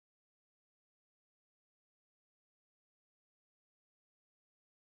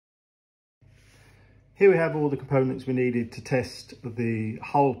Here we have all the components we needed to test the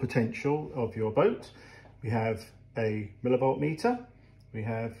hull potential of your boat. We have a millivolt meter, we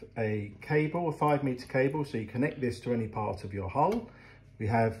have a cable, a 5-meter cable, so you connect this to any part of your hull. We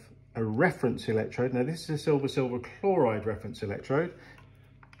have a reference electrode. Now this is a silver chloride reference electrode.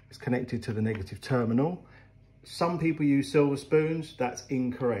 It's connected to the negative terminal. Some people use silver spoons. That's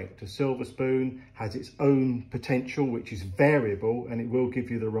incorrect. A silver spoon has its own potential, which is variable, and it will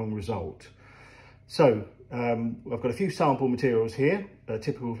give you the wrong result. So I've got a few sample materials here,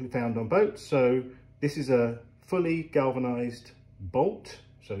 typically found on boats. So this is a fully galvanized bolt,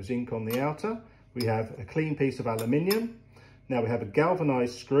 so zinc on the outer. We have a clean piece of aluminium. Now we have a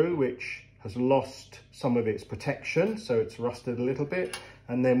galvanized screw, which has lost some of its protection, so it's rusted a little bit.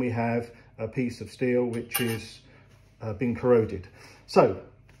 And then we have a piece of steel, which is been corroded. So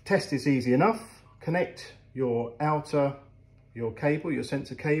test is easy enough. Connect your cable, your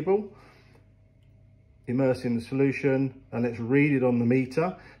sensor cable, immerse in the solution, and let's read it on the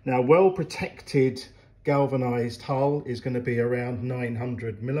meter. Now, well protected galvanized hull is going to be around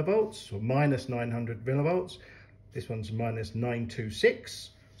 900 millivolts, or minus 900 millivolts. This one's minus 926,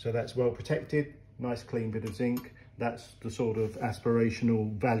 so that's well protected. Nice clean bit of zinc. That's the sort of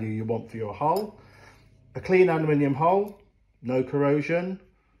aspirational value you want for your hull. A clean aluminium hull, no corrosion.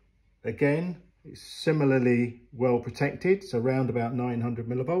 Again, it's similarly well protected, so around about 900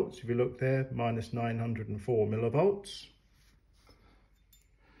 millivolts. If you look there, minus 904 millivolts.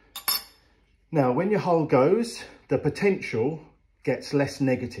 Now, when your hull goes, the potential gets less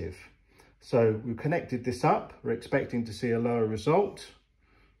negative. So we've connected this up. We're expecting to see a lower result.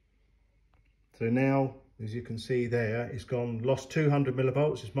 So now, as you can see there, it's lost 200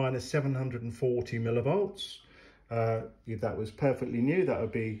 millivolts. It's minus 740 millivolts. If that was perfectly new, that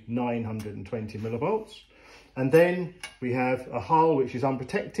would be 920 millivolts. And then we have a hull which is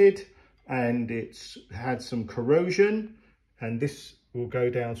unprotected and it's had some corrosion, and this will go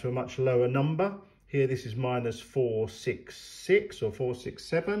down to a much lower number. Here, this is minus 466 or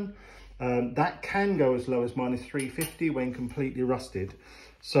 467. That can go as low as minus 350 when completely rusted.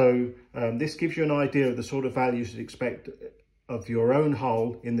 So this gives you an idea of the sort of values you'd expect of your own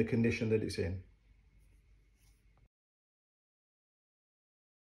hull in the condition that it's in.